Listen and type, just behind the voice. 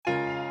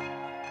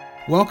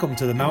Welcome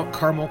to the Mount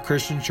Carmel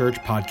Christian Church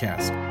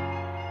podcast.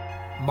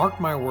 Mark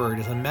My Word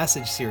is a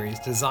message series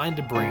designed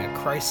to bring a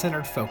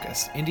Christ-centered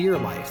focus into your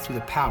life through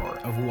the power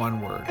of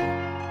one word.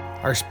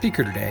 Our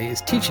speaker today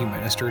is teaching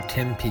minister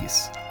Tim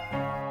Peace.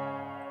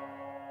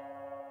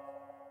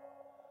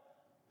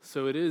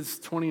 So it is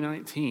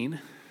 2019.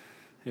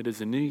 It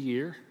is a new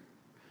year.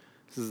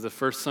 This is the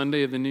first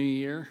Sunday of the new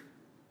year.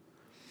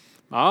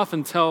 I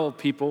often tell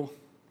people,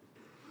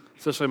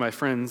 especially my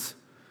friends,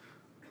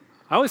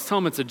 I always tell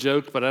them it's a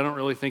joke, but I don't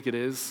really think it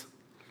is.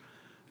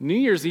 New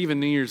Year's Eve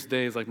and New Year's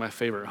Day is like my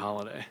favorite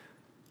holiday.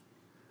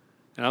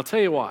 And I'll tell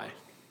you why.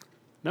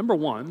 Number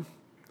one,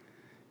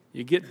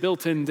 you get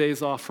built-in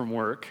days off from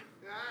work.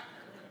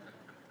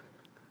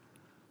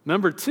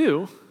 Number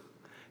two,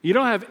 you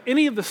don't have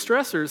any of the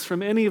stressors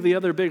from any of the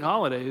other big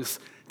holidays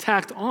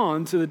tacked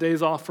on to the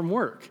days off from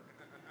work.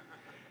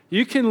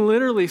 You can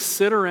literally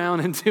sit around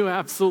and do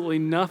absolutely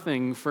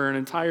nothing for an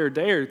entire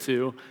day or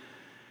two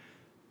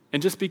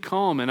and just be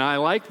calm, and I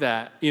like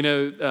that. You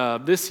know,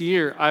 this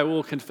year, I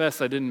will confess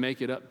I didn't make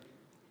it up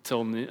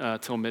till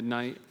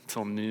midnight,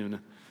 till noon.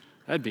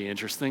 That'd be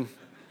interesting.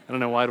 I don't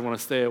know why I'd want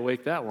to stay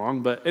awake that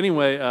long, but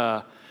anyway,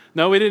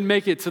 no, we didn't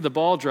make it to the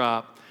ball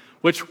drop,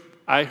 which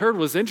I heard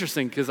was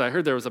interesting because I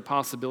heard there was a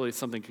possibility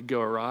something could go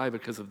awry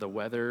because of the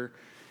weather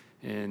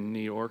in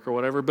New York or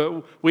whatever,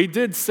 but we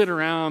did sit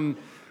around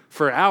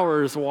for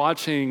hours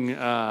watching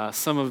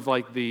some of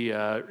like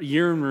the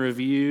year in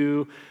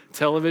review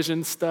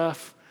television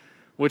stuff,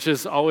 which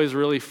is always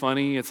really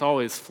funny. It's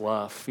always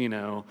fluff, you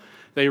know.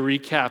 They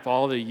recap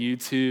all the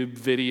YouTube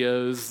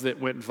videos that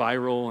went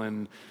viral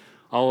and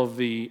all of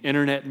the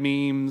internet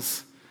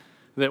memes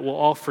that we'll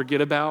all forget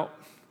about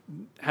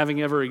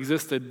having ever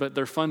existed, but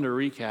they're fun to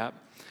recap.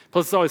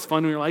 Plus, it's always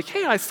fun when you're like,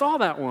 hey, I saw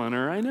that one,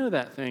 or I know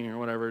that thing, or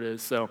whatever it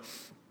is. So,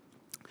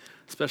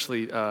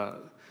 especially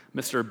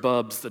Mr.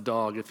 Bubs the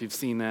dog, if you've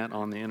seen that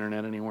on the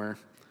internet anywhere.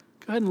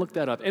 Go ahead and look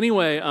that up.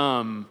 Anyway,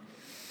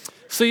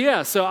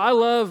 so I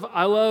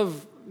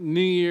love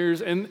New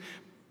Year's, and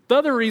the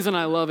other reason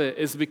I love it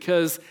is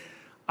because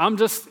I'm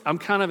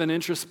kind of an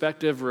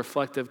introspective,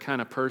 reflective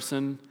kind of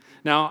person.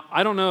 Now,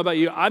 I don't know about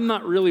you, I'm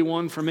not really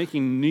one for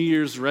making New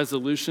Year's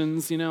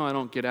resolutions, you know, I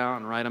don't get out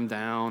and write them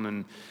down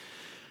and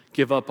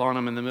give up on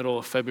them in the middle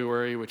of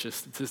February, which is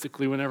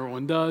statistically when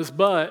everyone does,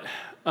 but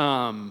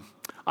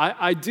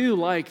I do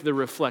like the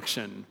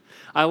reflection.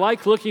 I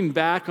like looking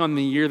back on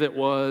the year that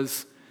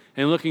was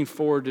and looking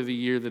forward to the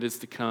year that is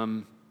to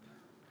come.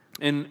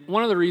 And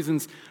one of the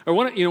reasons, or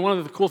one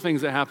of the cool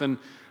things that happened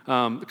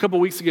a couple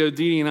weeks ago,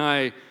 Dee Dee and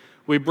I,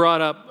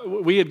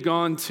 we had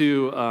gone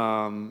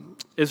to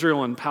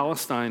Israel and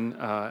Palestine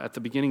at the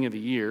beginning of the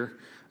year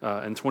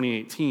in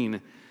 2018,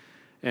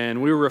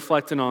 and we were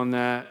reflecting on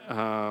that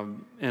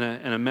in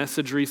a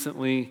message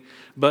recently.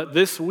 But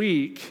this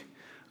week,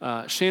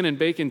 Shannon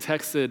Bacon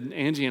texted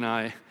Angie and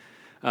I,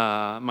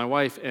 my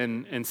wife,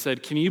 and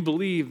said, "Can you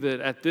believe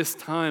that at this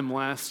time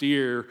last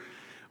year,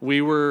 we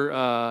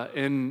were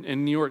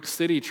in New York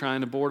City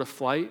trying to board a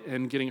flight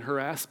and getting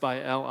harassed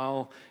by El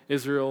Al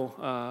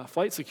Israel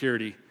flight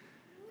security,"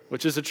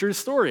 which is a true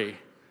story.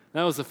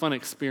 That was a fun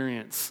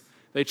experience.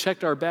 They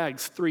checked our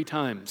bags 3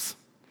 times.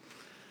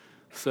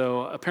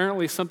 So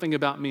apparently something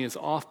about me is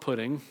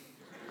off-putting.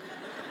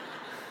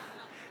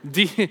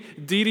 Dee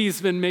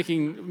Dee's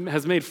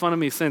has made fun of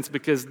me since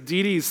because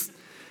Dee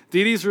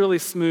Dee's really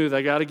smooth.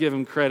 I got to give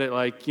him credit.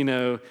 Like, you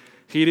know,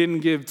 he didn't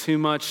give too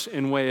much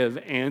in way of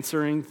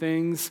answering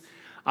things.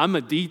 I'm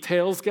a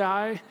details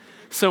guy,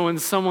 so when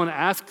someone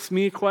asks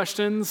me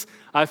questions,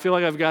 I feel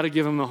like I've got to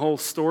give them the whole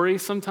story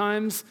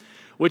sometimes,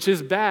 which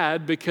is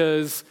bad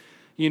because,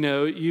 you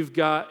know, you've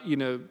got, you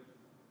know,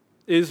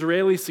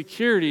 Israeli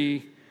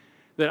security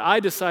that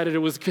I decided it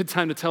was a good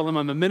time to tell them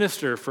I'm a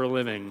minister for a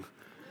living.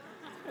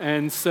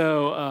 And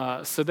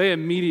so they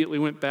immediately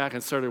went back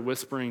and started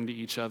whispering to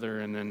each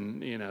other, and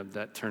then, you know,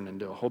 that turned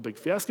into a whole big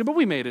fiasco, but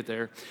we made it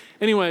there.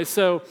 Anyway,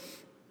 so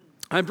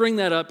I bring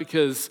that up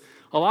because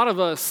a lot of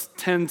us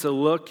tend to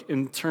look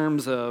in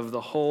terms of the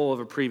whole of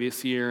a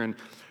previous year, and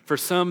for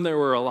some, there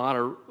were a lot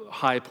of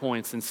high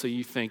points, and so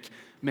you think,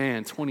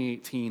 man,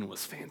 2018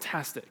 was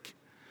fantastic.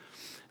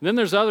 And then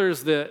there's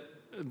others that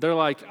they're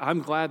like,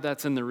 I'm glad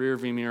that's in the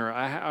rearview mirror.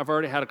 I've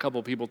already had a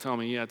couple people tell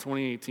me, yeah,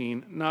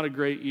 2018, not a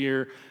great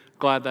year.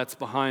 Glad that's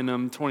behind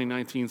them.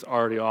 2019's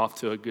already off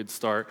to a good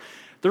start.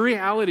 The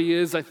reality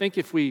is, I think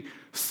if we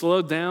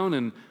slowed down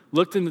and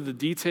looked into the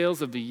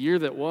details of the year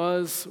that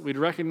was, we'd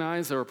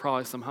recognize there were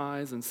probably some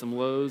highs and some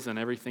lows and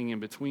everything in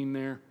between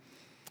there.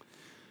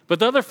 But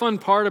the other fun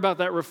part about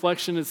that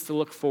reflection is to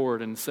look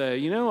forward and say,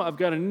 you know, I've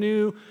got a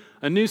new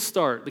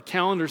start. The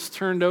calendar's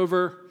turned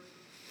over,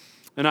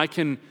 and I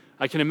can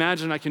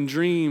imagine, I can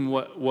dream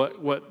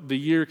what the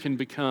year can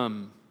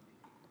become.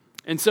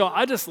 And so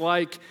I just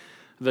like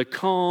the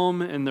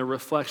calm and the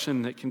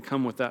reflection that can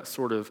come with that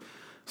sort of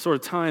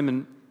time.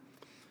 And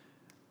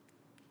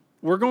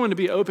we're going to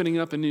be opening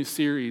up a new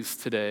series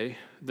today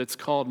that's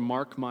called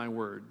Mark My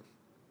Word.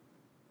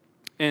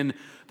 And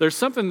there's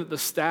something that the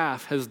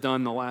staff has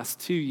done the last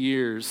 2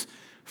 years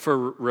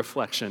for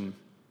reflection.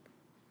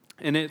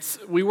 And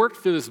we worked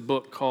through this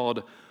book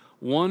called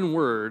One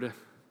Word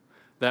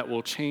That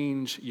Will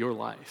Change Your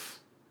Life.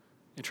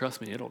 And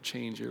trust me, it'll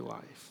change your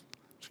life.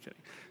 Just kidding.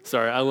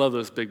 Sorry, I love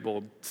those big,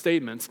 bold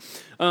statements.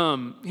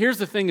 Here's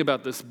the thing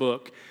about this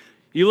book.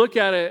 You look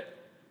at it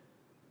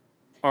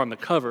on the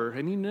cover,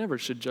 and you never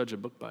should judge a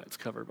book by its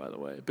cover, by the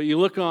way. But you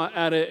look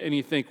at it and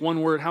you think,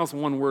 one word, how's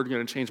one word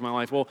going to change my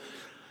life? Well,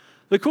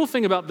 the cool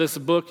thing about this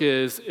book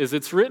is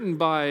it's written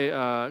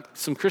by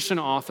some Christian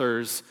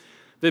authors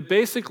that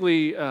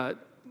basically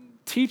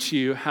teach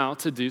you how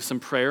to do some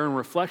prayer and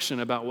reflection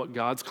about what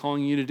God's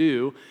calling you to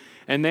do.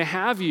 And they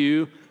have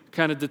you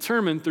kind of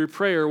determine through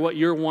prayer what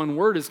your one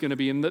word is going to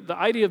be. And the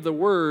idea of the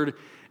word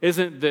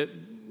isn't that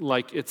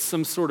like it's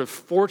some sort of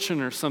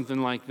fortune or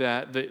something like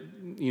that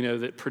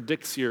that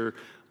predicts your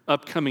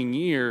upcoming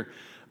year,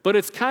 but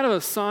it's kind of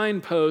a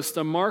signpost,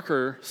 a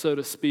marker, so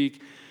to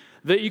speak,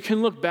 that you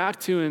can look back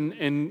to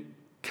and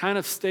kind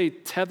of stay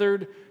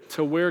tethered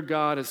to where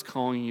God is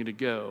calling you to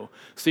go.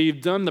 So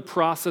you've done the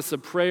process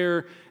of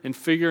prayer and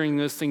figuring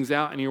those things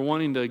out, and you're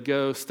wanting to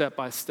go step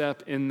by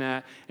step in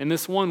that. And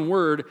this one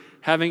word,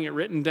 having it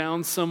written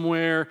down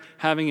somewhere,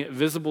 having it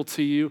visible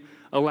to you,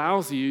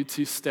 allows you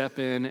to step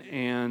in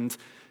and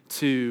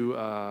to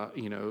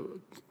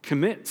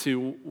commit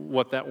to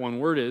what that one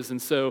word is.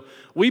 And so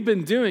we've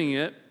been doing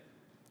it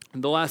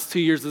the last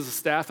 2 years as a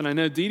staff, and I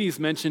know Dee Dee's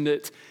mentioned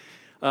it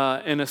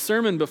in a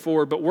sermon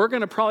before, but we're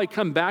going to probably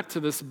come back to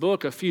this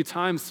book a few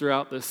times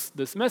throughout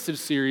this message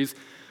series,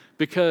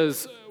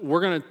 because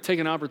we're going to take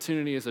an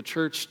opportunity as a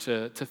church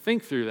to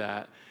think through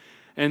that.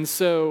 And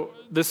so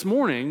this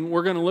morning,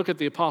 we're going to look at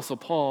the Apostle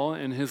Paul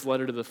and his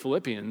letter to the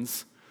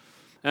Philippians,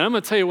 and I'm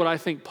going to tell you what I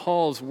think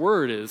Paul's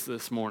word is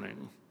this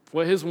morning,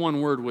 what his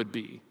one word would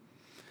be.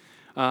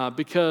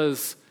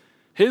 Because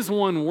his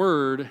one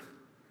word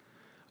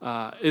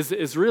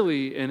is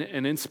really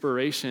an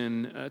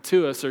inspiration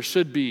to us, or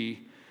should be,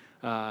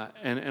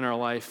 in our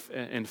life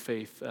and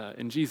faith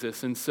in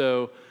Jesus. And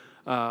so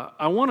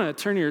I want to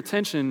turn your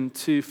attention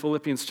to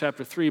Philippians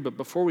chapter 3, but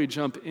before we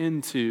jump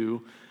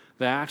into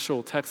the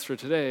actual text for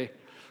today,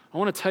 I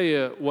want to tell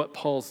you what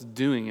Paul's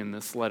doing in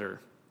this letter.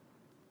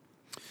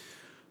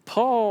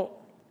 Paul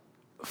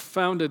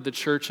founded the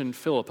church in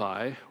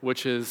Philippi,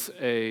 which is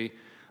a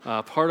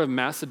part of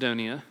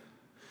Macedonia,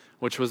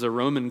 which was a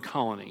Roman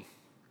colony.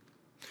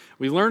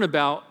 We learn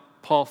about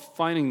Paul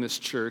finding this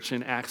church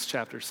in Acts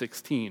chapter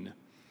 16.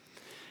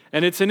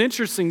 And it's an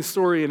interesting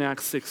story in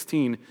Acts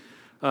 16.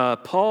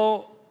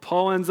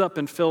 Paul ends up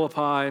in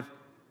Philippi,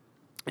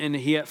 and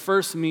he at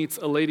first meets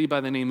a lady by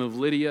the name of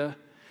Lydia.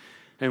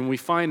 And we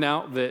find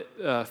out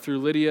that through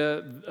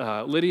Lydia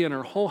and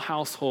her whole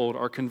household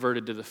are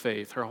converted to the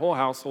faith. Her whole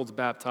household's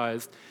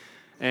baptized.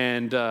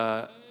 And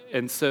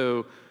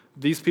so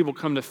these people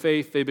come to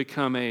faith. They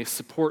become a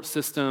support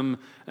system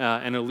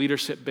and a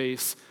leadership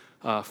base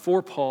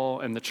for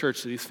Paul and the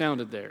church that he's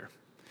founded there.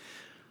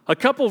 A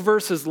couple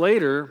verses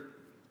later,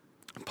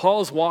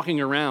 Paul's walking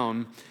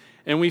around,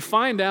 and we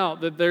find out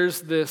that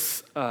there's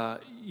this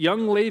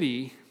young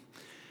lady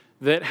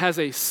that has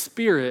a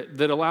spirit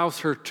that allows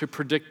her to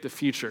predict the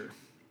future,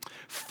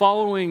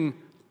 following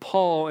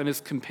Paul and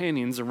his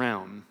companions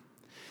around.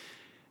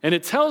 And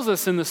it tells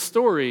us in the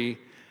story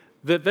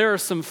that there are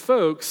some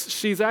folks,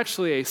 she's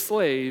actually a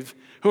slave,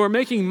 who are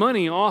making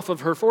money off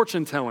of her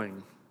fortune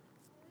telling.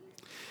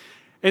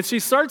 And she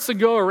starts to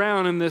go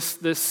around, and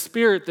this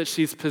spirit that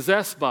she's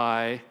possessed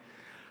by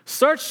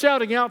starts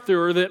shouting out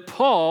through her that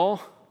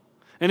Paul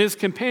and his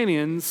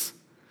companions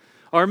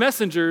are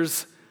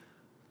messengers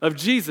of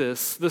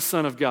Jesus, the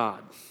Son of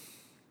God.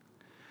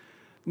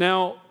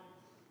 Now,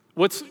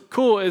 what's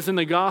cool is in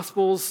the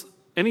Gospels,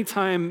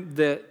 anytime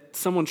that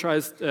someone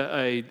tries,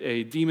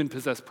 a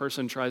demon-possessed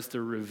person tries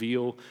to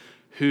reveal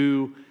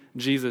who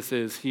Jesus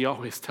is, he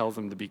always tells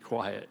them to be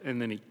quiet,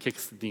 and then he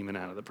kicks the demon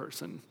out of the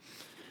person.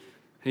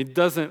 He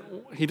doesn't,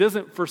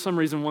 for some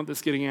reason, want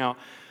this getting out.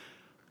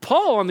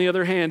 Paul, on the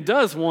other hand,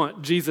 does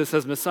want Jesus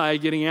as Messiah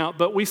getting out,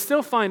 but we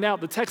still find out,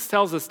 the text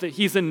tells us that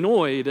he's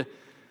annoyed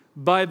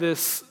by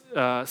this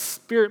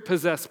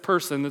spirit-possessed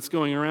person that's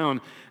going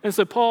around. And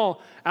so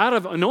Paul, out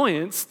of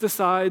annoyance,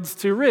 decides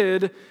to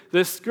rid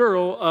this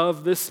girl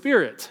of this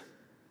spirit,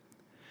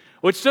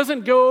 which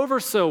doesn't go over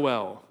so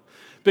well,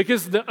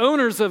 because the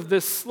owners of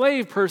this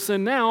slave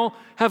person now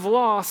have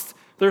lost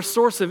their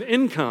source of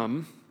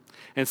income,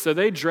 and so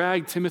they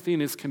drag Timothy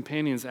and his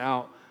companions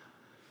out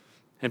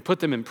and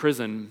put them in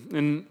prison.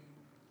 And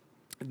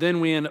then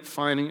we end up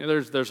finding,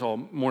 there's all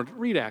more,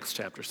 read Acts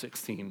chapter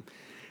 16.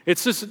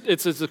 It's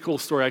just a cool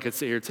story. I could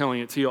sit here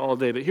telling it to you all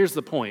day, but here's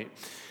the point.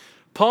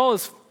 Paul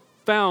has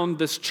found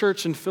this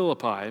church in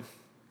Philippi,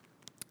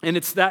 and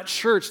it's that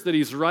church that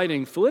he's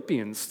writing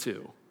Philippians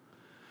to.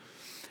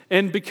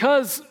 And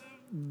because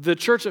the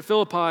church at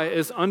Philippi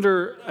is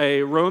under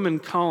a Roman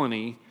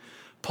colony,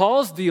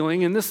 Paul's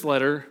dealing in this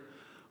letter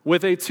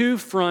with a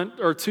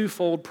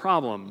twofold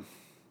problem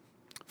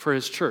for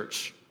his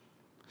church.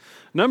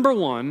 Number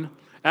one,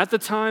 at the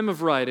time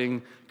of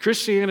writing,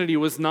 Christianity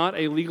was not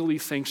a legally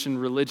sanctioned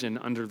religion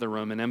under the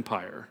Roman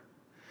Empire.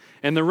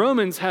 And the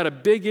Romans had a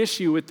big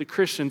issue with the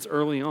Christians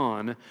early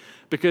on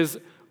because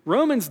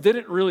Romans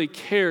didn't really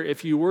care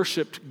if you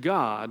worshiped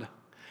God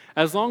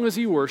as long as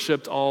you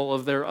worshiped all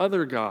of their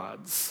other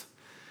gods.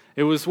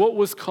 It was what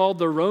was called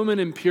the Roman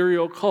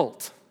imperial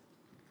cult.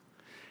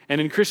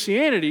 And in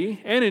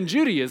Christianity, and in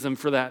Judaism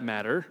for that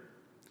matter,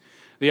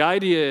 the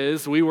idea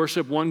is we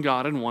worship one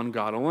God and one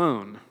God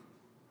alone.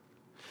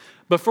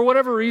 But for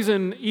whatever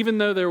reason, even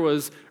though there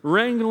was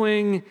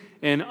wrangling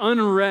and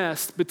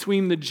unrest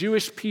between the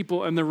Jewish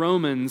people and the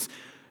Romans,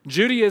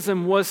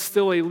 Judaism was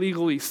still a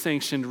legally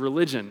sanctioned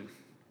religion.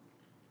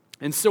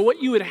 And so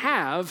what you would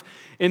have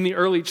in the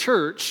early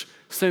church,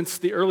 since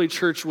the early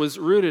church was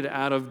rooted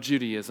out of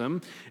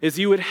Judaism, is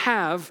you would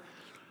have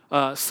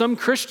some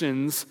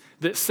Christians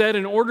that said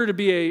in order to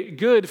be a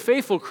good,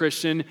 faithful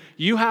Christian,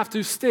 you have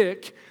to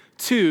stick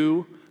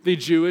to the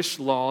Jewish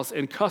laws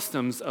and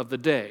customs of the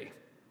day.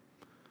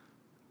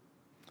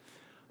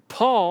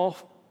 Paul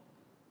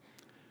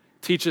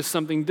teaches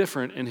something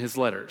different in his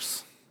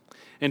letters.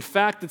 In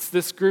fact, it's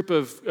this group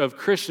of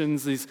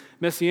Christians, these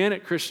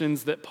Messianic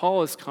Christians, that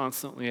Paul is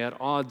constantly at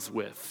odds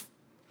with.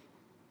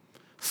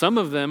 Some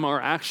of them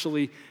are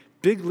actually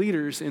big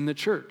leaders in the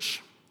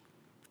church.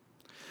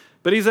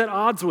 But he's at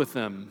odds with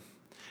them.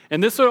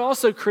 And this would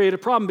also create a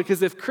problem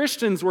because if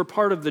Christians were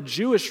part of the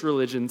Jewish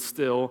religion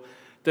still,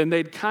 then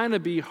they'd kind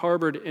of be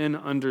harbored in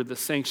under the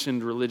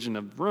sanctioned religion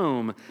of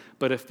Rome.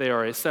 But if they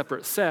are a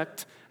separate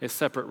sect, a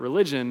separate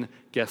religion,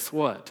 guess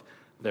what?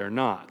 They're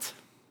not.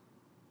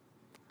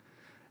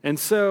 And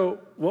so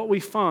what we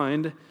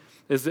find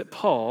is that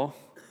Paul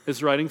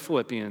is writing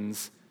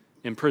Philippians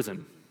in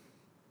prison.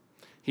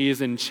 He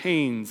is in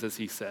chains, as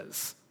he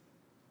says.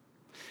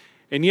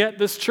 And yet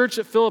this church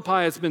at Philippi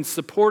has been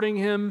supporting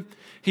him.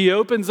 He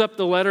opens up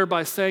the letter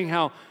by saying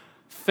how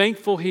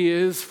thankful he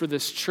is for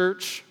this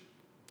church.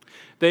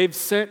 They've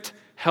sent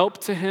help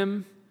to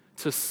him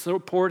to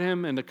support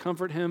him and to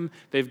comfort him.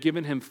 They've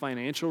given him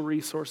financial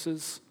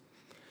resources.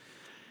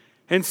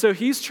 And so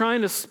he's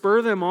trying to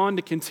spur them on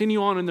to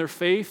continue on in their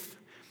faith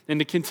and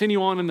to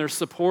continue on in their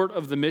support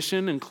of the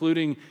mission,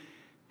 including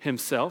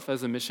himself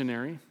as a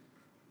missionary.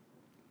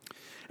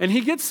 And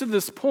he gets to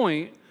this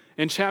point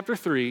in chapter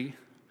 3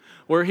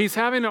 where he's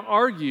having to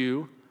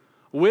argue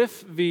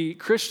with the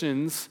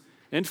Christians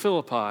in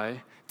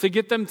Philippi to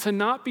get them to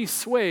not be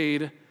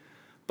swayed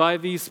by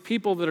these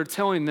people that are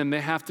telling them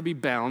they have to be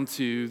bound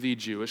to the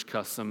Jewish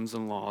customs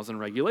and laws and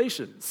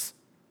regulations.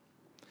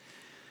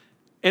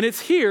 And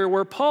it's here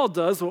where Paul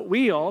does what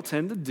we all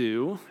tend to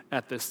do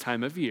at this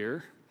time of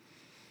year.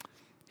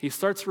 He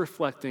starts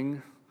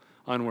reflecting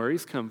on where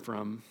he's come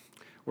from,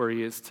 where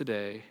he is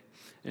today,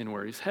 and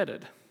where he's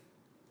headed.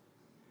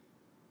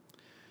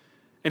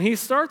 And he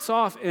starts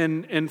off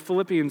in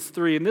Philippians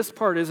 3, and this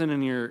part isn't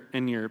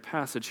in your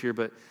passage here,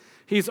 but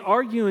he's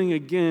arguing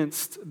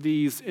against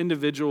these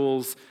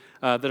individuals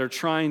that are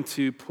trying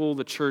to pull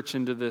the church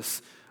into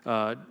this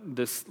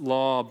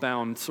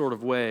law-bound sort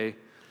of way.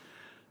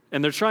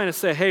 And they're trying to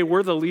say, hey,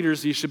 we're the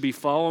leaders you should be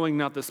following,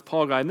 not this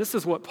Paul guy. And this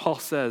is what Paul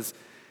says.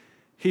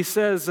 He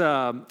says,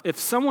 if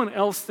someone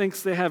else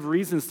thinks they have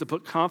reasons to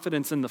put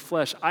confidence in the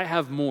flesh, I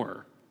have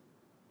more.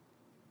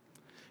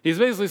 He's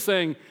basically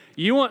saying,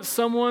 you want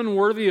someone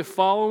worthy of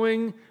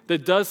following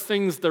that does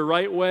things the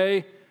right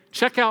way?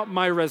 Check out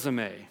my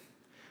resume.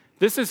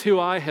 This is who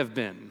I have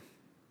been.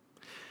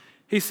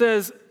 He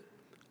says,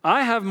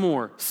 I have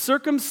more.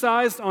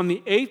 Circumcised on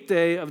the 8th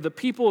day of the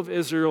people of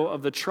Israel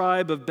of the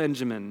tribe of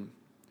Benjamin.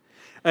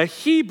 A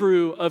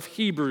Hebrew of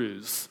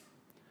Hebrews.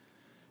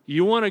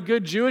 You want a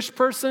good Jewish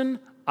person?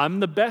 I'm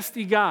the best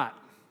you got.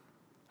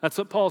 That's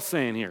what Paul's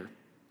saying here.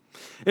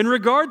 In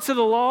regard to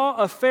the law,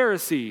 a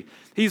Pharisee.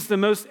 He's the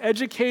most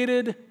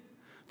educated,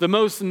 the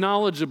most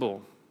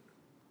knowledgeable.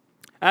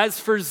 As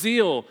for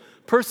zeal,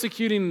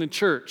 persecuting the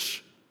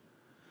church.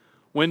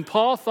 When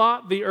Paul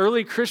thought the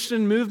early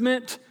Christian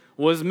movement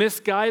was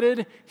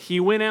misguided, he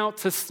went out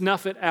to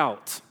snuff it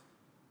out.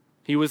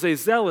 He was a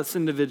zealous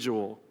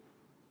individual.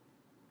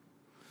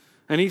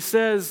 And he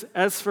says,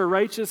 as for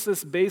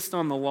righteousness based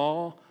on the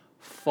law,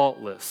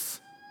 faultless.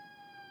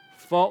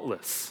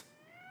 Faultless.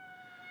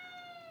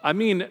 I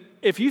mean,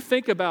 if you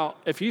think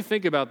about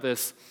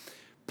this,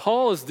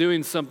 Paul is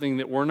doing something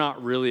that we're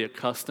not really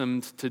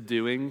accustomed to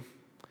doing.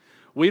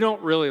 We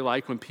don't really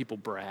like when people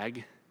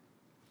brag.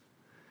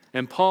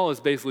 And Paul is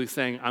basically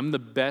saying, I'm the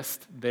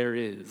best there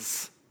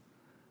is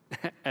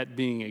at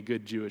being a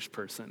good Jewish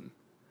person.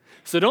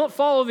 So don't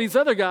follow these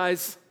other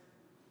guys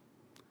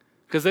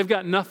because they've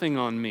got nothing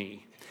on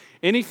me.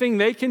 Anything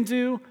they can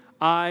do,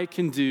 I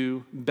can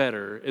do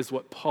better, is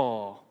what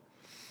Paul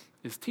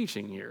is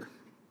teaching here.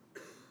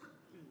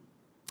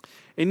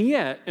 And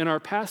yet, in our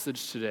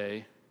passage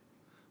today,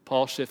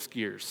 Paul shifts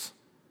gears.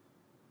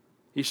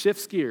 He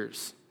shifts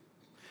gears.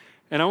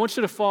 And I want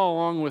you to follow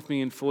along with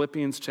me in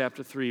Philippians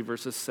chapter 3,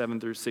 verses 7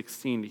 through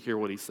 16 to hear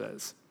what he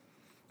says.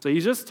 So he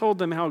just told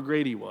them how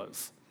great he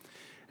was.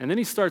 And then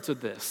he starts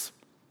with this.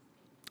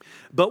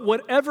 But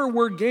whatever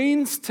were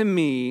gains to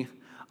me,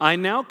 I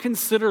now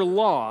consider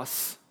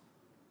loss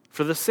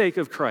for the sake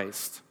of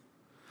Christ.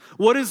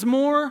 What is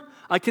more,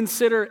 I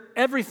consider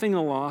everything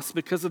a loss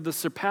because of the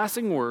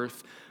surpassing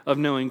worth of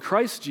knowing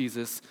Christ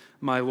Jesus,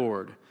 my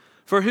Lord,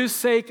 for whose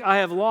sake I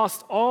have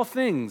lost all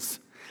things.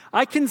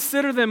 I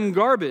consider them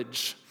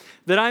garbage,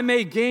 that I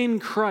may gain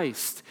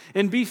Christ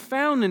and be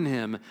found in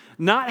him,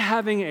 not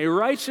having a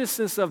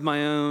righteousness of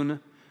my own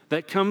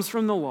that comes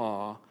from the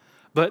law,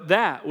 but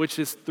that which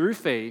is through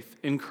faith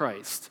in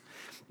Christ,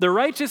 the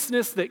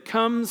righteousness that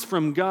comes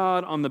from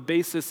God on the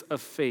basis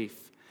of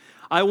faith.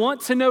 I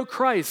want to know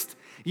Christ,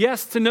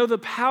 yes, to know the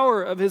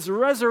power of his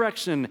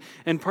resurrection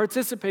and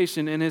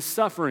participation in his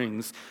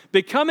sufferings,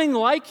 becoming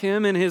like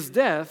him in his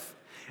death,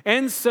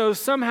 and so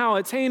somehow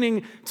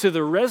attaining to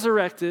the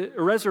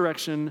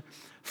resurrection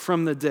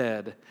from the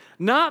dead.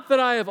 Not that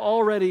I have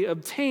already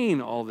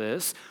obtained all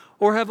this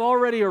or have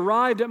already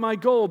arrived at my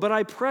goal, but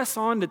I press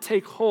on to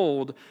take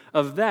hold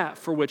of that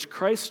for which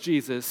Christ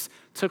Jesus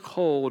took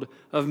hold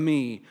of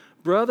me.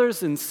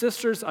 Brothers and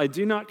sisters, I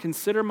do not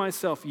consider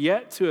myself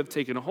yet to have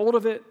taken hold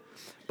of it,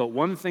 but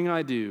one thing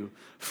I do,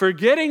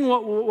 forgetting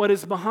what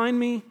is behind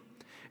me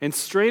and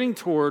straining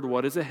toward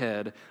what is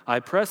ahead, I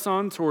press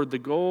on toward the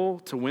goal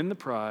to win the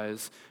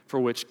prize for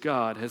which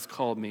God has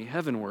called me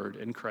heavenward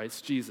in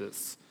Christ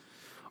Jesus.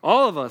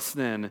 All of us,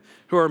 then,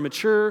 who are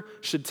mature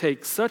should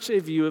take such a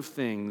view of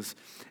things,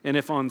 and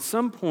if on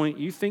some point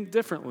you think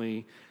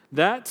differently,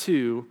 that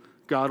too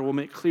God will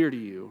make clear to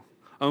you.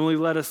 Only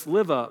let us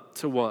live up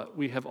to what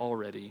we have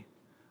already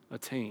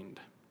attained.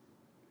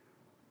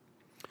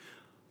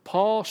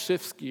 Paul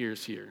shifts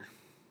gears here.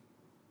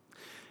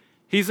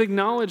 He's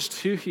acknowledged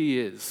who he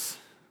is,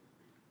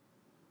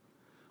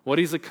 what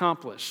he's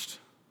accomplished,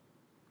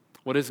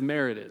 what his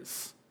merit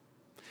is.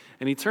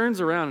 And he turns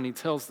around and he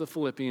tells the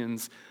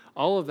Philippians,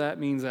 all of that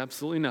means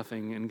absolutely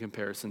nothing in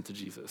comparison to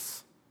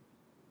Jesus.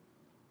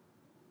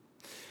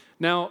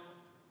 Now,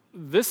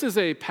 this is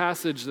a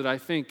passage that I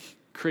think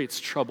creates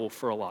trouble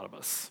for a lot of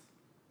us.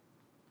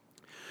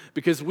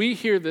 Because we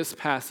hear this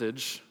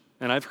passage,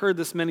 and I've heard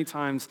this many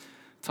times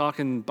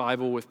talking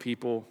Bible with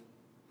people,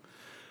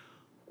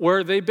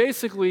 where they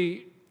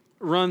basically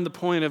run the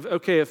point of,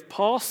 okay, if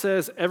Paul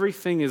says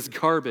everything is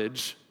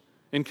garbage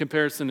in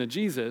comparison to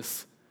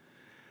Jesus,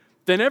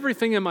 then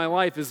everything in my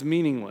life is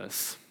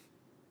meaningless,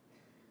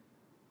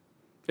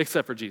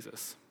 except for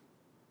Jesus.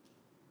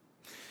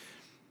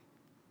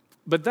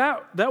 But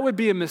that would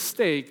be a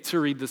mistake to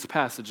read this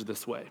passage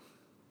this way.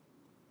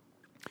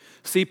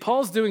 See,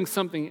 Paul's doing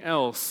something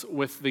else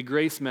with the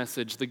grace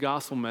message, the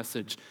gospel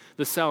message,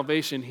 the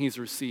salvation he's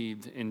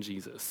received in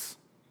Jesus.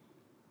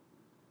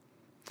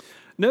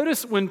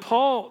 Notice when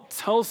Paul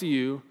tells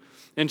you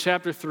in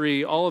chapter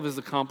 3 all of his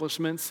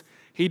accomplishments,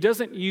 he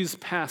doesn't use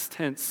past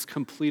tense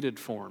completed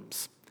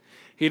forms.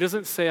 He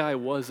doesn't say, I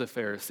was a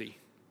Pharisee.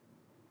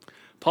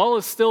 Paul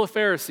is still a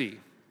Pharisee.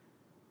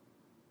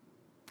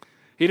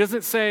 He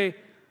doesn't say,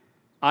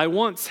 I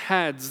once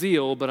had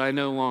zeal, but I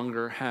no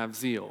longer have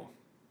zeal.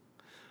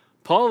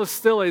 Paul is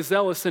still a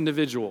zealous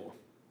individual.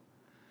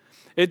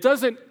 It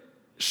doesn't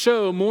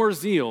show more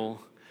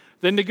zeal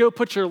than to go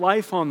put your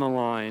life on the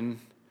line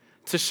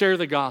to share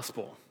the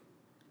gospel.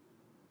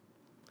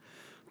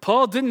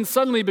 Paul didn't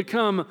suddenly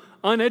become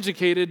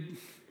uneducated.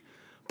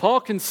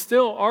 Paul can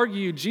still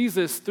argue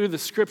Jesus through the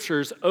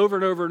scriptures over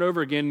and over and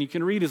over again. You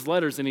can read his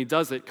letters, and he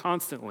does it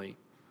constantly.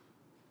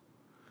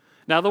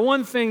 Now, the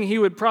one thing he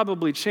would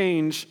probably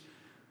change,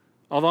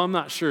 although I'm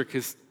not sure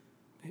because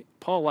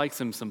Paul likes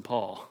him some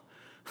Paul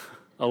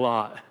a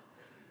lot.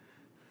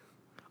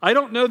 I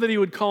don't know that he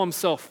would call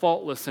himself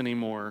faultless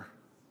anymore,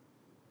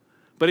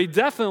 but he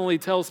definitely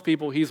tells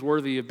people he's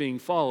worthy of being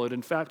followed.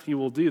 In fact, he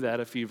will do that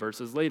a few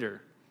verses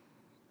later.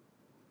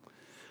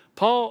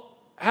 Paul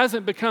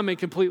hasn't become a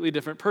completely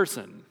different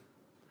person.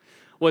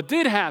 What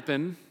did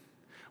happen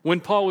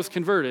when Paul was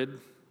converted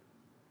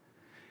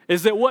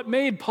is that what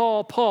made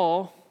Paul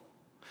Paul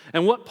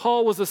and what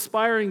Paul was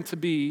aspiring to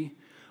be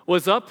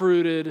was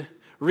uprooted,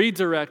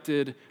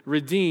 redirected,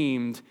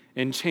 redeemed,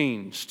 and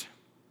changed.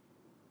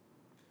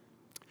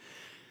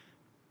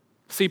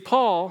 See,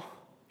 Paul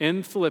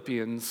in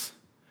Philippians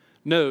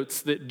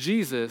notes that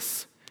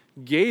Jesus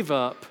gave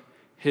up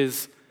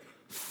his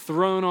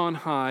throne on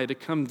high to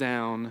come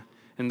down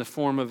in the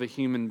form of a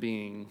human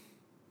being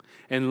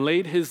and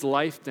laid his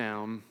life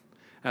down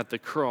at the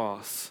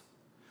cross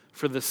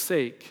for the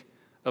sake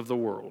of the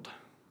world,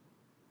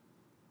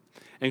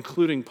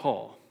 including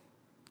Paul.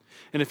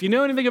 And if you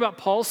know anything about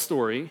Paul's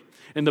story,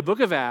 in the book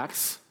of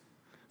Acts,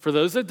 for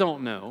those that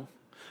don't know,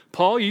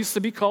 Paul used to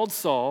be called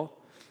Saul.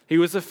 He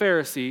was a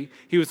Pharisee.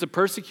 He was a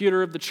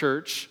persecutor of the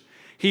church.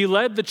 He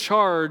led the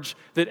charge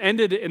that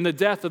ended in the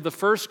death of the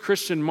first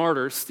Christian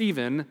martyr,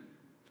 Stephen,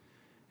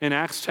 in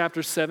Acts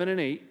chapter 7 and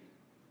 8.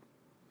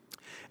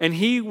 And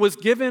he was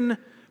given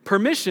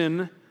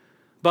permission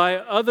by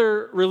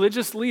other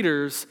religious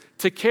leaders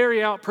to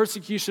carry out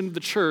persecution of the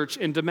church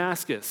in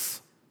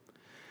Damascus.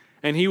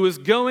 And he was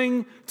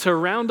going to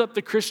round up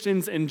the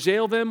Christians and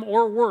jail them,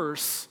 or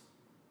worse,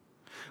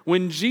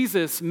 when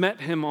Jesus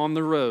met him on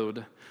the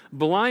road,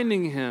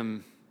 blinding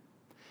him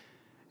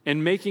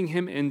and making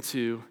him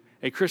into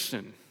a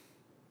Christian.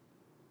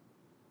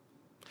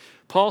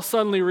 Paul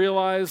suddenly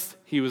realized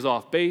he was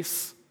off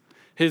base.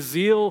 His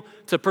zeal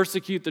to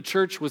persecute the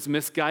church was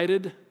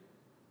misguided.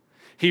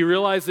 He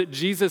realized that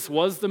Jesus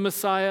was the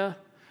Messiah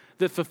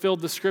that fulfilled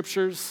the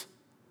scriptures.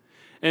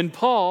 And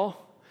Paul,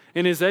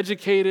 in his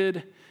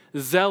educated,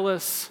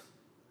 zealous,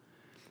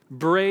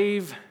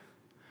 brave,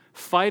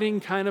 fighting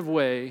kind of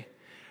way,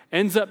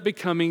 ends up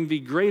becoming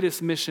the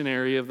greatest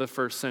missionary of the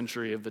first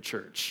century of the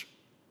church.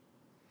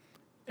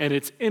 And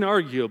it's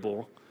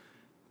inarguable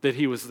that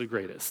he was the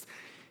greatest.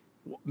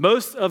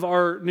 Most of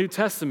our New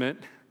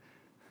Testament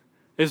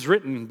is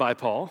written by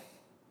Paul,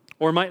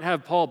 or might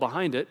have Paul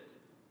behind it.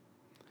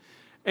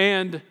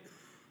 And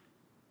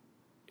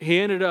he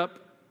ended up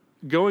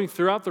going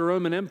throughout the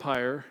Roman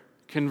Empire,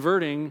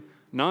 converting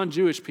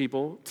non-Jewish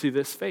people to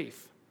this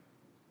faith.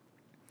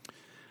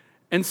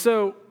 And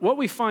so what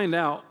we find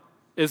out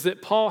is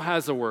that Paul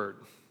has a word.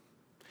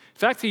 In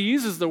fact, he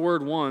uses the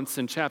word once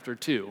in chapter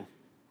 2,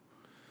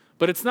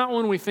 but it's not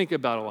one we think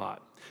about a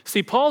lot.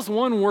 See, Paul's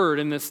one word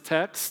in this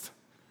text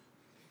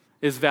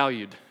is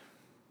valued.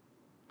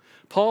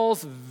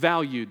 Paul's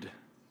valued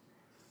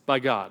by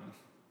God.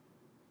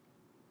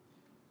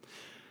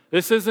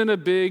 This isn't a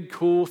big,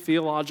 cool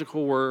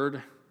theological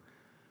word,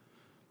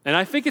 and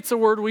I think it's a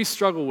word we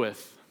struggle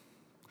with.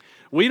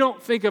 We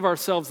don't think of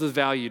ourselves as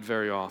valued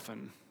very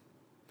often.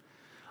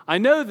 I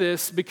know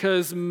this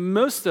because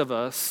most of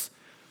us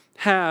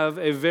have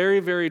a very,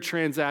 very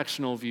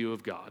transactional view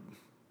of God.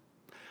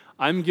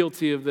 I'm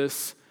guilty of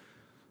this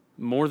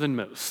more than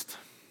most.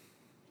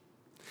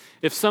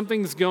 If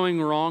something's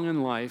going wrong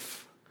in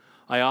life,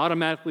 I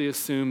automatically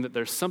assume that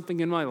there's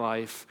something in my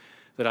life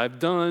that I've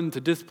done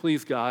to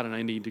displease God and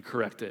I need to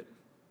correct it.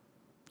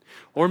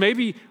 Or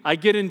maybe I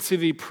get into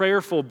the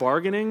prayerful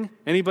bargaining.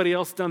 Anybody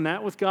else done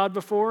that with God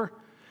before?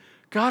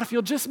 God, if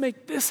you'll just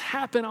make this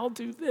happen, I'll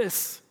do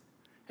this.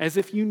 As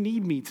if you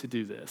need me to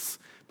do this.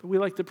 But we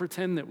like to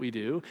pretend that we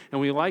do, and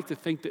we like to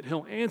think that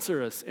he'll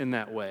answer us in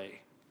that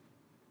way.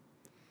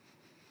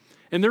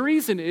 And the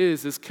reason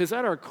is because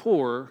at our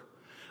core,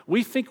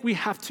 we think we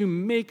have to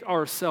make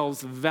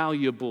ourselves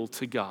valuable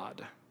to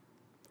God.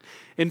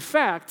 In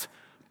fact,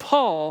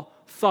 Paul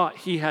thought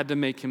he had to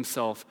make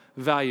himself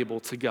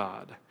valuable to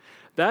God.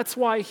 That's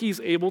why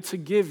he's able to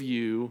give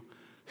you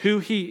who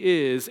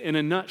he is in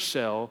a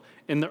nutshell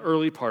in the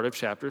early part of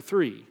chapter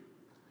 3.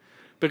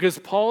 Because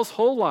Paul's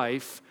whole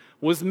life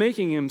was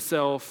making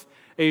himself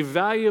a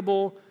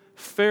valuable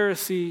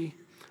Pharisee,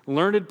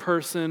 learned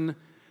person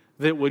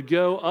that would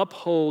go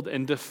uphold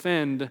and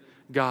defend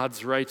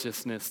God's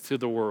righteousness to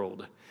the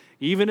world,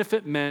 even if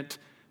it meant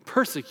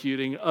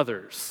persecuting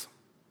others.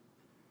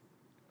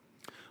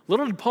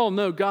 Little did Paul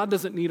know God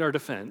doesn't need our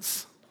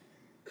defense.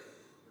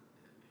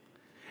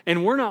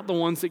 And we're not the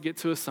ones that get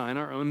to assign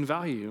our own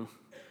value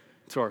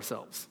to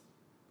ourselves,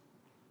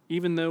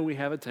 even though we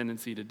have a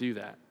tendency to do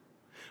that.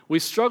 We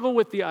struggle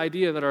with the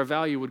idea that our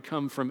value would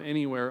come from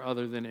anywhere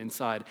other than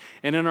inside.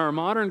 And in our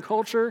modern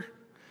culture,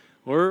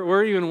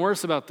 we're even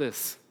worse about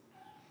this.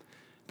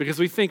 Because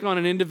we think on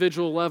an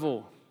individual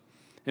level.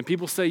 And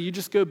people say, you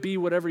just go be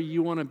whatever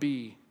you want to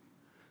be.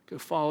 Go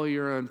follow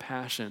your own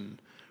passion.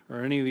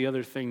 Or any of the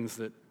other things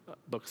that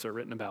books are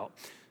written about.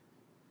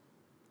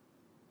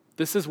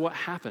 This is what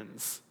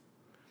happens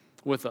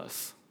with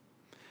us.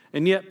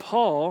 And yet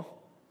Paul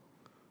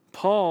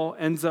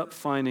ends up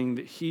finding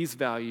that he's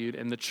valued,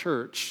 and the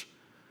church,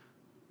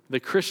 the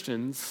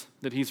Christians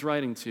that he's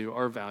writing to,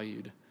 are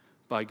valued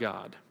by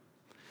God.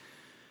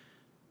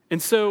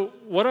 And so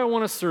what I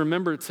want us to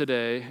remember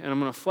today, and I'm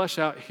going to flesh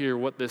out here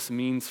what this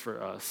means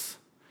for us,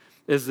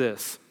 is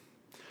this: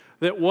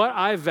 that what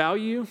I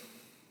value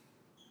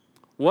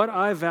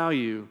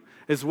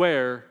is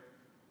where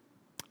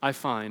I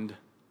find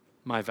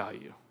my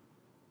value.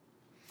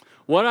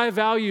 What I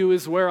value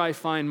is where I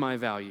find my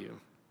value.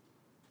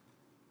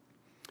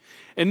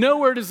 And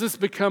nowhere does this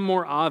become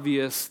more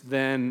obvious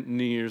than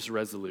New Year's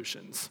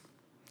resolutions.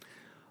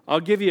 I'll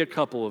give you a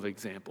couple of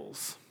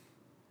examples.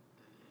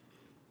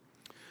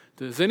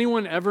 Does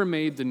anyone ever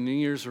made the New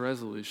Year's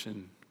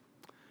resolution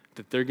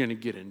that they're going to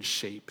get in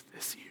shape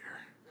this year?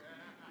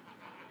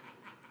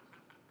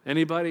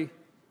 Anybody?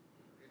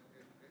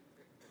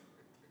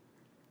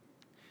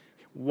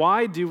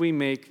 Why do we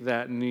make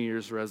that New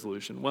Year's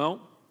resolution?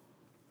 Well,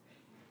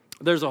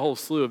 there's a whole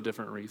slew of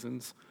different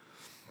reasons.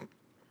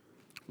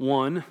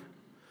 One,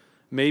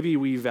 maybe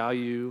we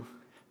value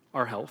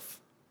our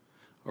health,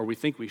 or we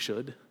think we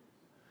should,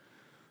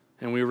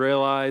 and we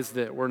realize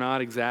that we're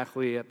not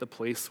exactly at the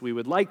place we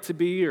would like to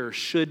be or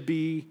should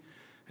be,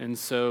 and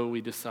so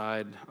we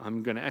decide,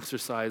 I'm going to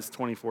exercise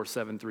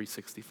 24/7,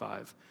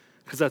 365,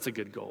 because that's a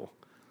good goal.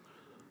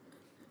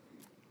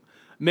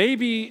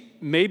 Maybe,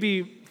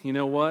 you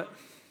know what?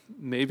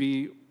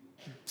 Maybe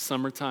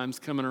summertime's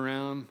coming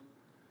around.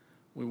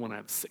 We want to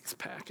have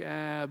six-pack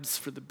abs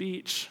for the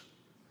beach.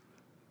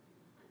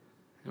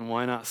 And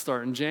why not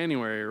start in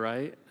January,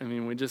 right? I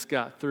mean, we just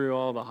got through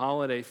all the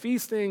holiday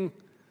feasting.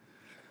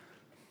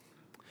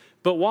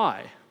 But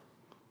why?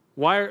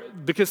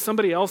 Because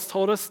somebody else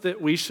told us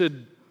that we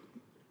should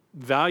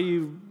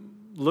value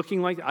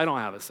looking like, I don't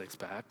have a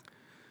six-pack.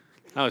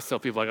 I always tell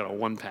people I got a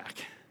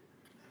 1-pack.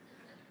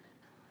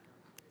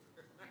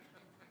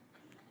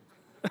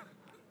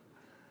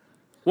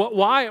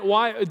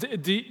 Why?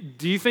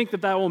 Do you think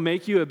that will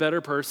make you a better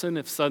person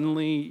if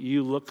suddenly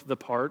you look the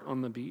part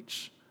on the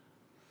beach?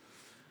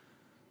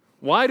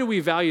 Why do we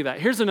value that?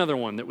 Here's another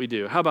one that we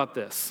do. How about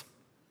this?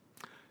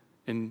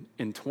 In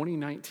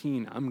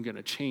 2019, I'm going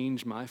to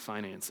change my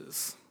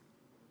finances.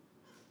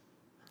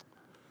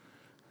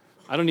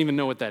 I don't even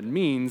know what that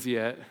means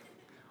yet.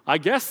 I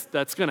guess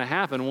that's going to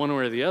happen one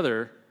way or the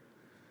other.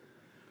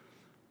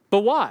 But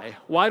why?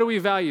 Why do we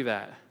value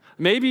that?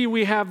 Maybe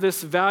we have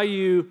this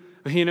value,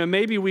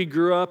 maybe we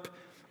grew up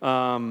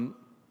in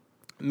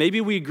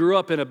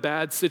a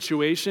bad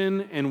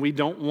situation and we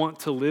don't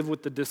want to live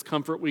with the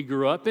discomfort we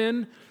grew up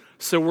in,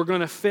 so we're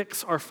going to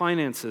fix our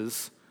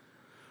finances.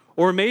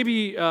 Or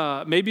maybe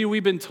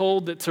we've been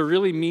told that to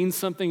really mean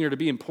something or to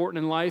be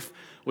important in life,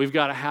 we've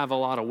got to have a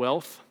lot of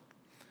wealth.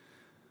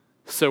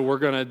 So we're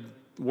going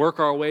to work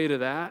our way to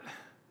that.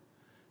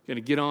 Going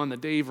to get on the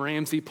Dave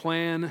Ramsey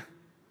plan,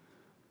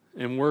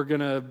 and we're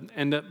going to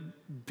end up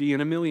being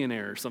a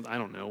millionaire or something. I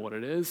don't know what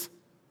it is.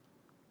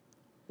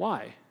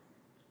 Why?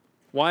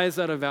 Why is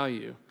that a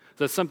value? Is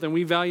that something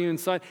we value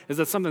inside? Is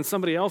that something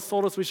somebody else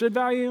told us we should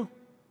value?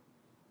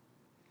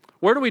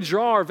 Where do we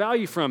draw our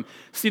value from?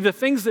 See, the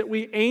things that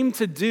we aim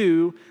to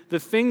do, the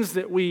things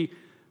that we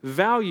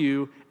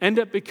value, end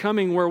up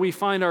becoming where we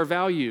find our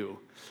value.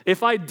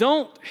 If I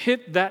don't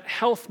hit that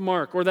health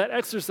mark or that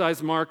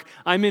exercise mark,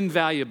 I'm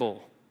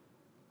invaluable.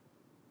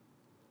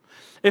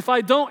 If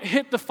I don't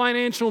hit the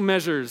financial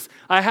measures,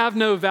 I have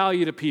no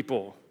value to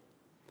people.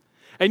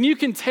 And you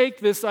can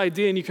take this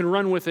idea and you can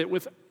run with it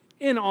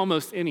in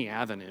almost any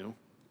avenue.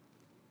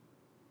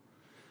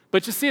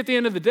 But you see, at the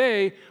end of the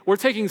day, we're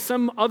taking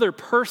some other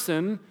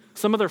person,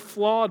 some other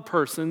flawed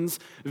person's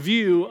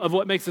view of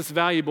what makes us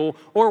valuable,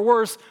 or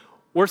worse,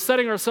 we're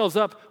setting ourselves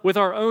up with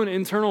our own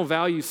internal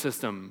value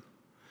system,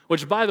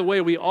 which, by the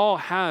way, we all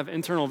have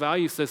internal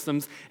value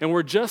systems, and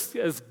we're just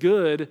as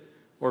good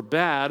or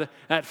bad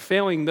at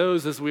failing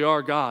those as we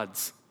are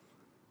God's.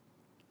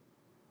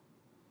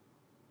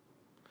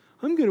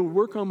 I'm going to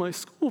work on my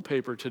school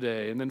paper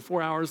today, and then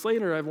 4 hours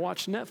later, I've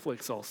watched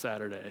Netflix all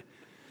Saturday.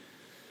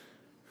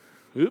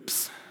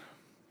 Oops.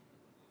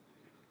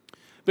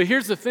 But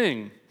here's the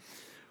thing.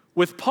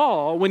 With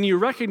Paul, when you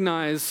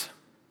recognize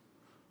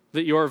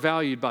that you are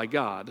valued by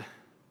God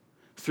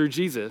through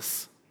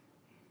Jesus,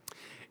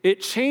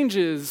 it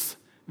changes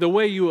the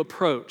way you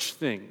approach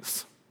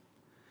things.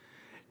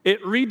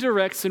 It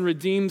redirects and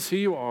redeems who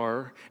you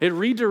are. It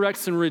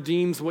redirects and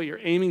redeems what you're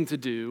aiming to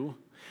do.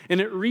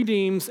 And it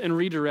redeems and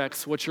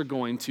redirects what you're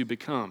going to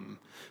become.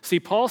 See,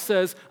 Paul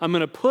says, I'm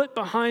going to put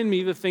behind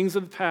me the things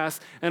of the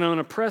past, and I'm going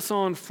to press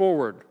on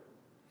forward.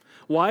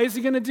 Why is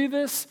he going to do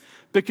this?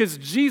 Because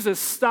Jesus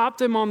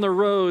stopped him on the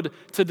road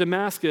to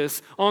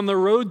Damascus, on the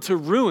road to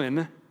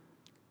ruin,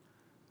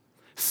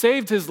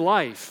 saved his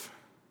life,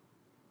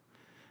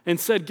 and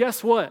said,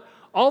 guess what?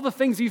 All the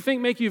things you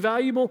think make you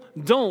valuable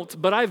don't,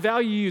 but I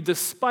value you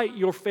despite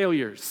your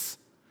failures.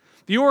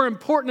 You are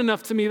important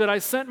enough to me that I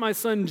sent my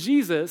son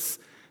Jesus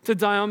to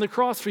die on the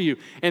cross for you.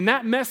 And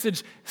that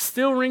message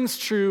still rings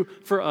true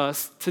for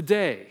us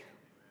today.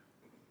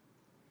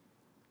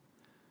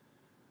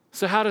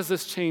 So how does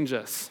this change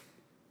us?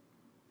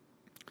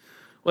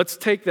 Let's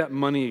take that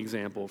money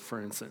example,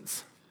 for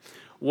instance.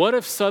 What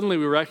if suddenly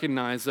we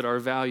recognize that our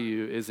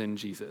value is in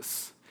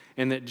Jesus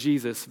and that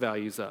Jesus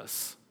values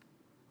us?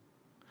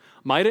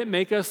 Might it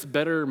make us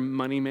better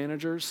money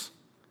managers?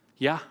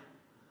 Yeah.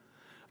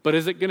 But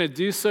is it going to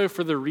do so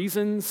for the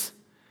reasons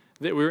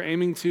that we were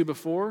aiming to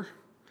before?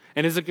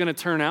 And is it going to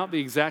turn out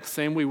the exact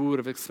same way we would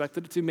have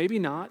expected it to? Maybe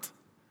not.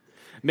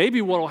 Maybe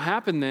what will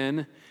happen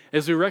then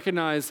is we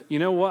recognize, you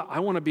know what, I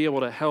want to be able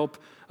to help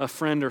a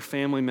friend or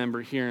family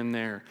member here and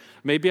there.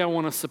 Maybe I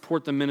want to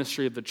support the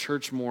ministry of the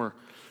church more.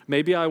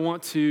 Maybe I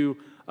want to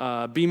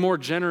be more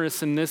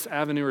generous in this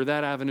avenue or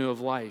that avenue of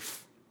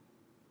life.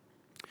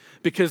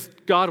 Because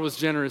God was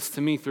generous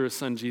to me through his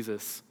son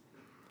Jesus.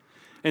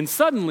 And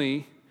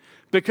suddenly,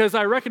 because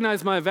I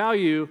recognize my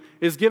value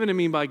is given to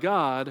me by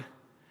God,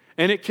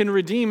 and it can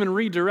redeem and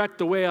redirect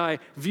the way I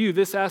view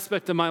this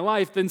aspect of my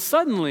life, then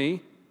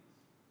suddenly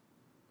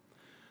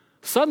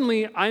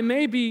I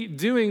may be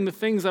doing the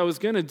things I was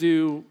going to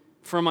do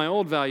from my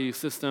old value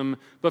system,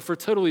 but for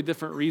totally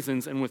different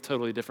reasons and with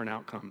totally different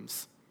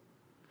outcomes.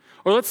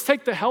 Or let's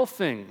take the health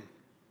thing.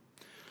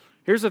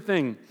 Here's the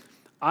thing.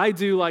 I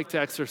do like to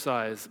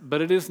exercise,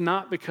 but it is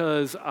not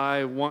because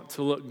I want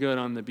to look good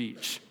on the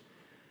beach.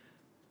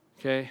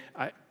 Okay?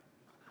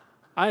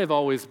 I have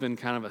always been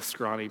kind of a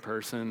scrawny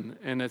person,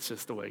 and it's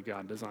just the way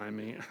God designed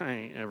me. I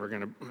ain't ever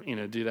going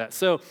to, do that.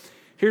 So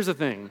here's the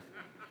thing.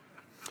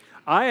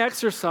 I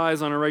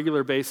exercise on a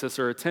regular basis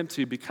or attempt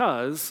to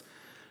because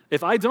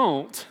if I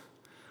don't,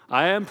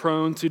 I am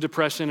prone to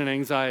depression and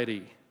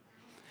anxiety.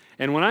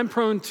 And when I'm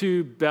prone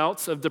to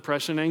bouts of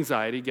depression and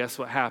anxiety, guess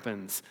what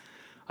happens?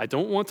 I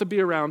don't want to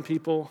be around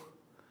people.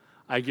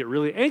 I get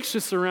really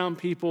anxious around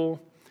people,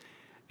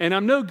 and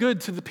I'm no good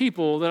to the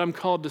people that I'm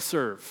called to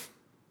serve.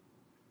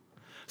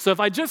 So if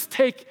I just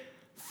take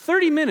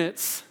 30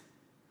 minutes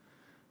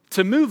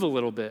to move a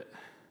little bit,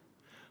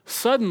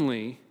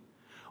 suddenly,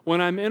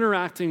 when I'm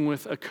interacting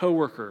with a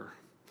coworker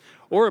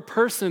or a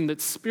person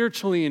that's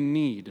spiritually in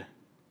need,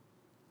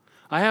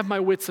 I have my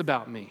wits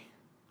about me.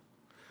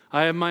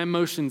 I have my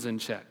emotions in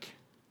check.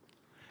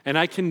 And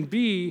I can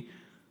be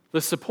the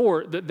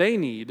support that they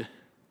need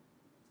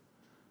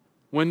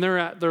when they're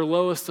at their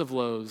lowest of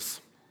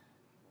lows,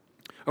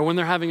 or when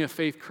they're having a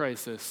faith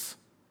crisis,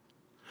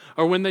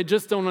 or when they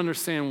just don't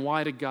understand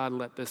why did God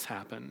let this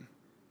happen.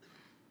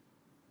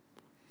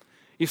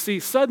 You see,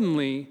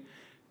 suddenly,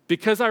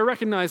 because I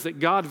recognize that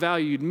God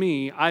valued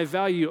me, I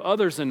value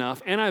others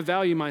enough, and I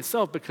value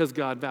myself because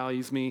God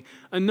values me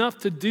enough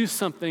to do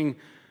something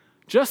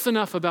just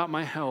enough about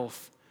my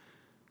health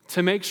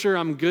to make sure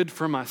I'm good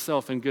for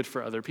myself and good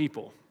for other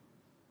people.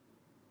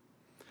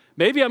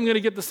 Maybe I'm going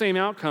to get the same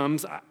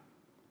outcomes. I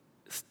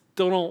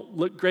still don't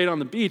look great on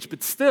the beach,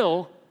 but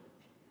still,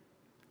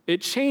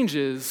 it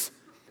changes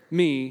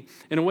me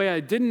in a way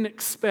I didn't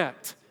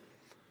expect.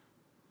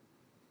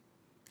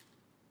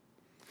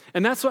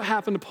 And that's what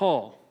happened to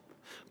Paul.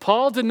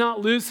 Paul did not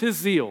lose his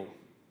zeal.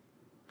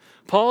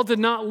 Paul did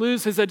not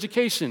lose his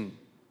education.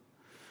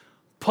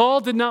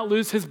 Paul did not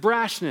lose his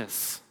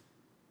brashness.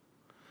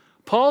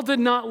 Paul did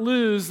not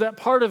lose that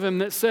part of him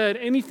that said,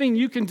 anything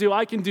you can do,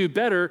 I can do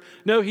better.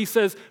 No, he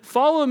says,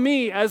 follow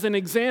me as an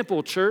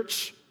example,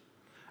 church,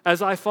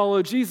 as I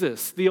follow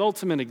Jesus, the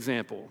ultimate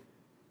example.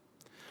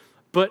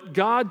 But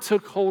God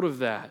took hold of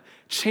that,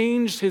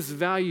 changed his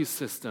value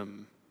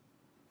system.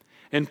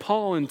 And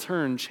Paul, in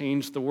turn,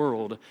 changed the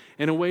world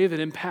in a way that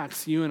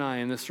impacts you and I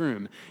in this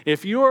room.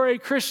 If you are a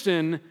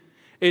Christian,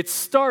 it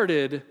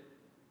started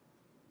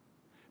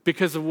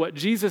because of what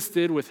Jesus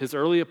did with his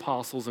early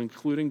apostles,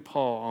 including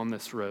Paul, on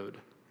this road.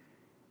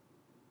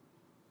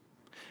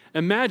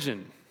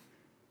 Imagine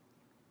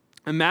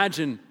in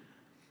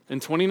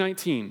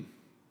 2019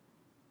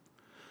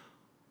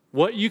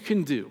 what you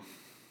can do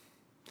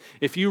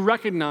if you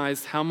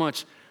recognized how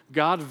much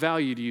God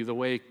valued you the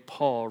way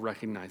Paul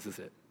recognizes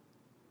it.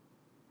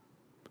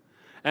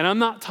 And I'm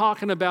not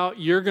talking about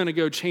you're going to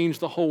go change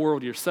the whole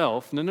world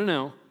yourself.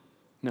 No.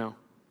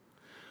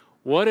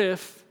 What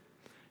if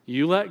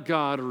you let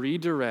God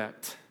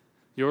redirect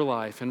your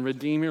life and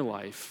redeem your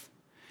life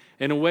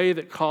in a way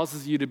that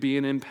causes you to be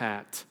an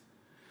impact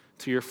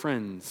to your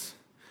friends,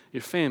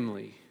 your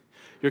family,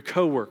 your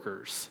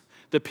coworkers,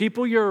 the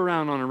people you're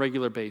around on a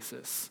regular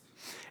basis?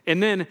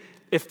 And then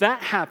if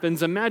that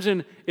happens,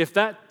 imagine if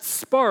that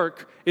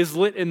spark is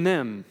lit in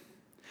them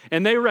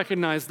and they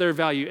recognize their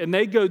value and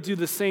they go do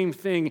the same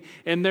thing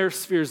in their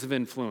spheres of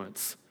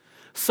influence.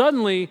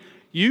 Suddenly,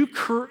 you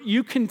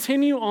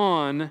continue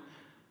on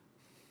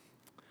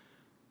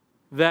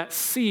that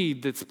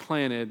seed that's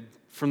planted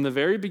from the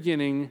very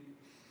beginning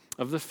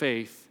of the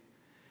faith,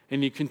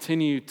 and you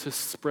continue to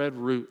spread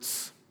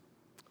roots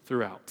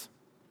throughout.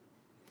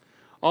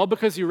 All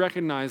because you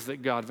recognize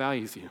that God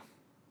values you.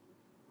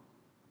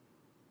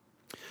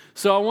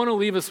 So I want to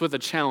leave us with a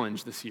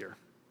challenge this year.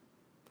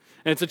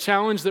 And it's a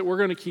challenge that we're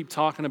going to keep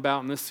talking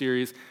about in this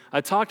series. I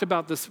talked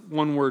about this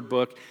one-word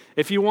book.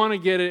 If you want to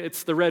get it,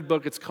 it's the red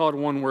book. It's called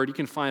One Word. You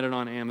can find it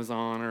on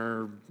Amazon,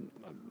 or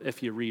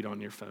if you read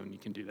on your phone, you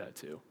can do that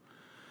too.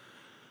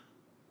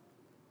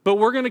 But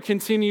we're going to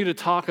continue to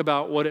talk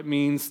about what it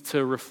means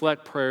to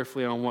reflect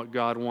prayerfully on what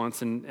God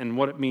wants and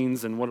what it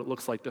means and what it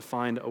looks like to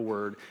find a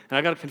word. And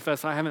I got to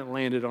confess, I haven't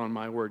landed on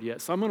my word yet,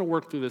 so I'm going to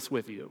work through this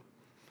with you.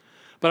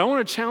 But I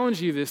want to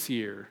challenge you this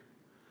year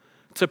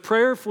to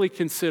prayerfully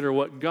consider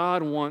what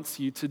God wants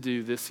you to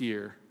do this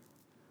year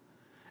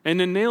and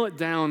to nail it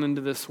down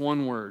into this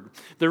one word.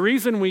 The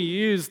reason we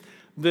use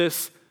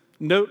this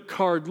note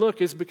card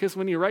look is because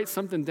when you write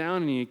something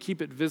down and you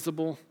keep it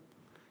visible,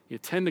 you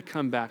tend to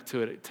come back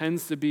to it. It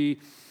tends to be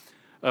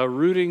a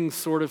rooting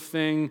sort of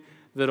thing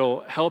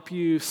that'll help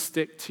you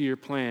stick to your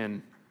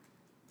plan.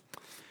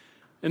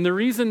 And the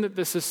reason that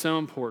this is so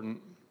important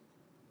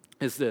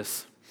is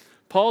this.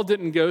 Paul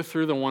didn't go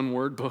through the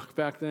one-word book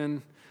back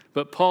then,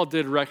 but Paul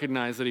did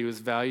recognize that he was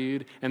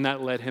valued, and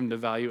that led him to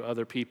value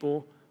other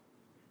people.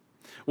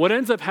 What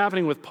ends up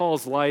happening with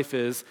Paul's life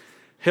is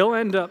he'll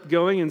end up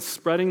going and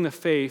spreading the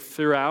faith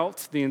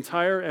throughout the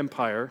entire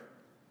empire.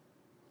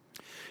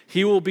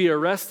 He will be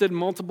arrested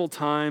multiple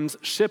times,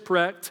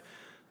 shipwrecked,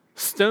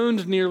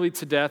 stoned nearly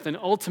to death, and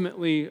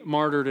ultimately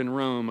martyred in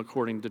Rome,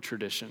 according to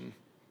tradition.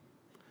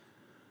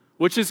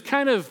 Which is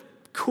kind of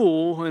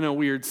cool in a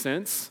weird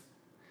sense,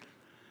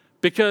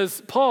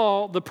 because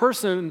Paul, the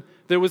person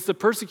that was the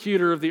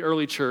persecutor of the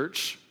early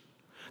church,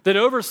 that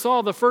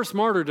oversaw the first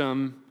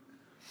martyrdom,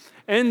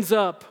 ends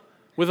up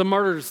with a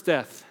martyr's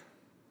death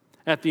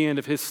at the end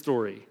of his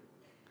story.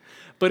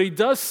 But he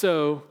does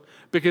so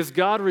because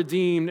God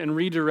redeemed and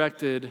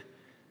redirected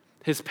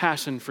his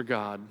passion for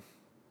God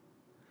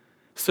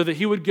so that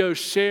he would go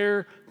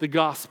share the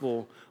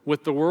gospel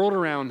with the world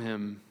around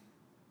him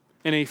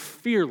in a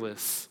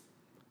fearless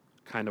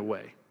kind of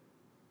way.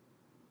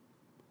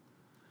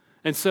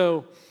 And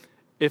so,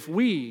 if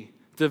we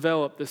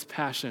develop this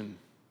passion,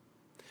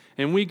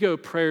 and we go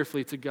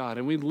prayerfully to God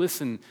and we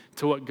listen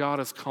to what God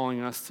is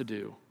calling us to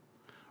do,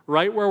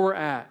 right where we're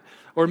at,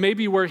 or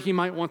maybe where he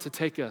might want to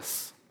take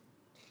us,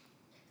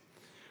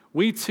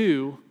 we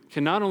too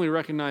can not only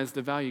recognize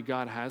the value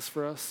God has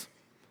for us,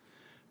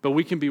 but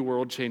we can be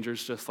world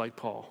changers just like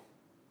Paul.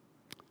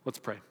 Let's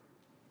pray.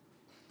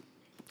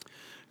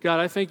 God,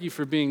 I thank you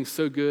for being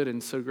so good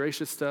and so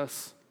gracious to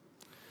us.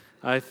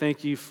 I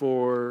thank you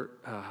for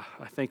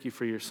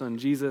your son,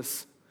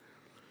 Jesus.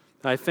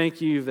 I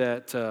thank you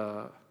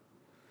that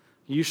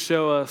you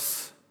show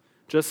us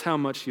just how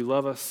much you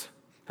love us,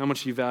 how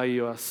much you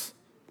value us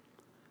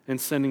in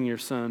sending your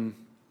son.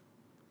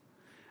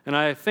 And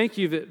I thank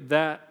you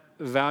that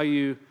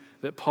value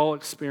that Paul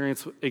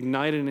experienced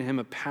ignited in him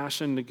a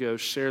passion to go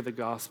share the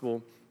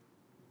gospel.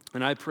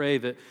 And I pray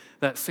that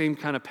that same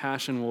kind of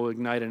passion will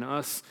ignite in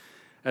us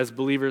as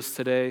believers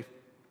today,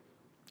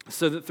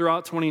 so that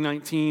throughout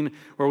 2019,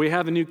 where we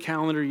have a new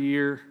calendar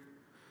year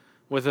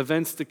with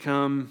events to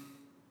come,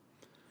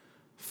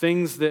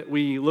 things that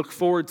we look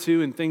forward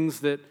to and things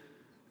that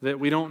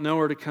we don't know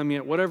are to come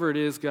yet, whatever it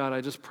is, God,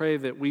 I just pray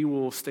that we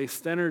will stay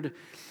centered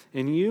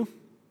in you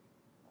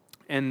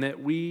and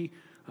that we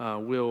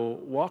will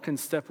walk in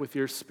step with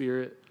your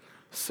Spirit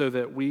so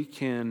that we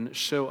can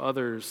show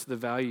others the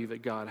value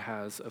that God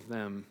has of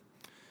them,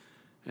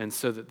 and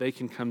so that they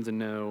can come to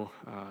know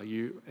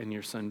you and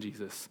your son,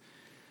 Jesus,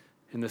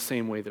 in the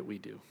same way that we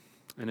do.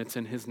 And it's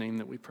in his name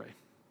that we pray.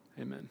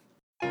 Amen.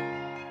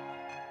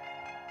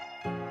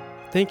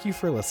 Thank you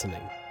for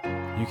listening.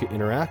 You can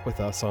interact with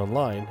us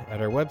online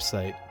at our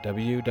website,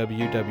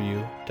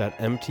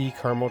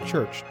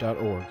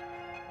 www.mtcarmelchurch.org.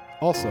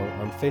 Also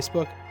on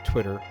Facebook,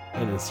 Twitter,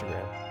 and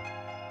Instagram.